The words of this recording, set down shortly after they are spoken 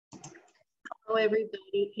Hello,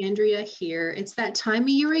 everybody. Andrea here. It's that time of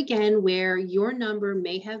year again where your number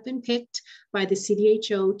may have been picked by the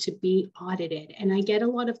CDHO to be audited. And I get a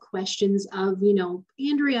lot of questions of,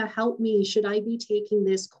 Andrea, help me. Should I be taking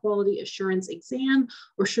this quality assurance exam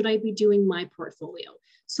or should I be doing my portfolio?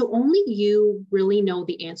 So only you really know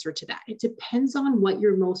the answer to that. It depends on what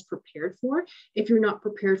you're most prepared for. If you're not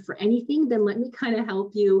prepared for anything, then let me kind of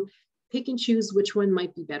help you pick and choose which one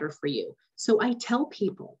might be better for you. So I tell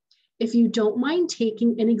people, if you don't mind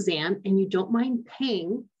taking an exam and you don't mind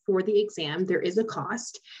paying for the exam, there is a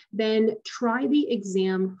cost, then try the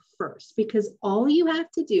exam first, because all you have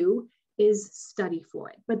to do is study for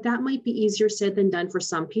it. But that might be easier said than done for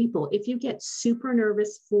some people. If you get super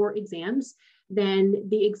nervous for exams, then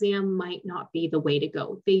the exam might not be the way to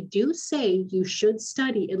go. They do say you should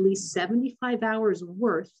study at least 75 hours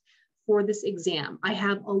worth for this exam. I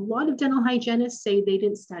have a lot of dental hygienists say they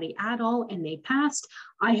didn't study at all and they passed.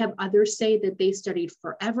 I have others say that they studied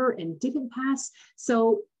forever and didn't pass.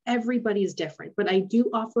 So everybody's different, but I do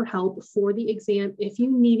offer help for the exam. If you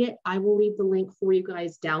need it, I will leave the link for you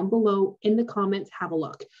guys down below in the comments. Have a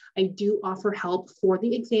look. I do offer help for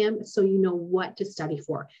the exam so you know what to study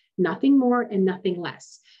for. Nothing more and nothing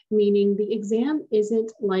less. Meaning the exam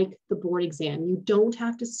isn't like the board exam. You don't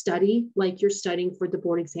have to study like you're studying for the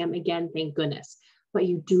board exam. Again, thank goodness. But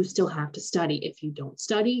you do still have to study. If you don't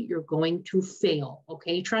study, you're going to fail.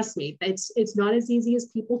 Okay, trust me. It's not as easy as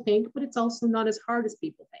people think, but it's also not as hard as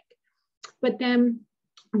people think. But then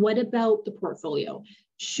what about the portfolio?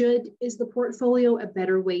 Is the portfolio a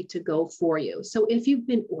better way to go for you? So if you've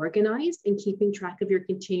been organized and keeping track of your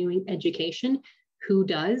continuing education, who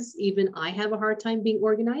does? Even I have a hard time being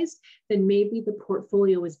organized, then maybe the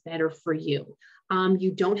portfolio is better for you.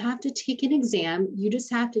 You don't have to take an exam. You just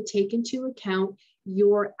have to take into account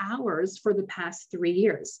your hours for the past 3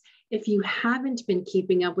 years. If you haven't been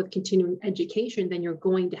keeping up with continuing education, then you're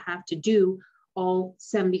going to have to do all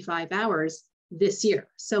 75 hours this year.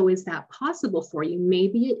 So is that possible for you?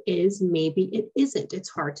 Maybe it is, maybe it isn't. It's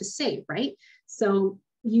hard to say, right? So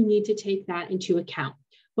you need to take that into account.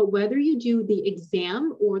 But whether you do the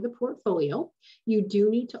exam or the portfolio, you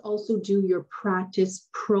do need to also do your practice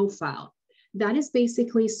profile. That is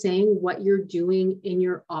basically saying what you're doing in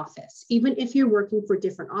your office. Even if you're working for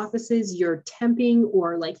different offices, you're temping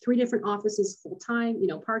or like 3 different offices full-time,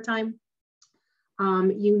 part-time,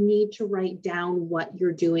 you need to write down what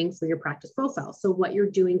you're doing for your practice profile. So what you're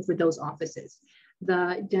doing for those offices,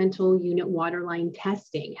 the dental unit waterline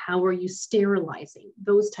testing, how are you sterilizing,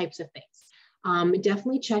 those types of things.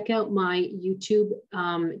 Definitely check out my YouTube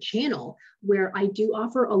channel where I do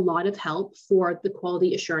offer a lot of help for the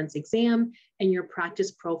quality assurance exam and your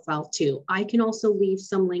practice profile too. I can also leave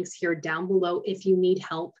some links here down below if you need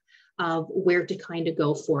help of where to kind of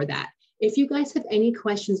go for that. If you guys have any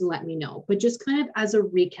questions, let me know, but just kind of as a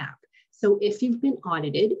recap. So if you've been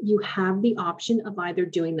audited, you have the option of either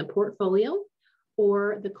doing the portfolio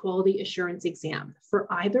or the quality assurance exam. For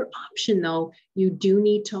either option though, you do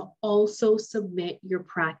need to also submit your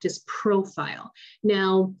practice profile.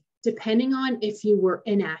 Now, depending on if you were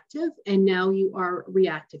inactive and now you are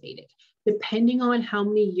reactivated, depending on how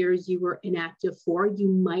many years you were inactive for, you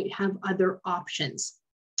might have other options.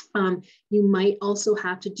 You might also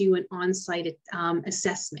have to do an on-site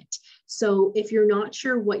assessment. So if you're not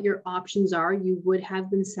sure what your options are, you would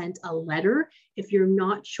have been sent a letter. If you're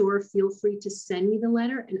not sure, feel free to send me the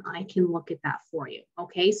letter and I can look at that for you.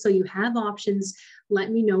 Okay, so you have options.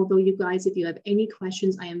 Let me know though, you guys, if you have any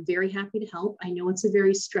questions, I am very happy to help. I know it's a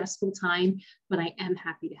very stressful time, but I am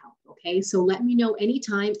happy to help. Okay, so let me know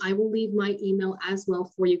anytime. I will leave my email as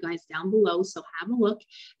well for you guys down below. So have a look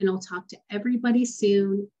and I'll talk to everybody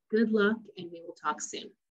soon. Good luck and we will talk soon.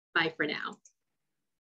 Bye for now.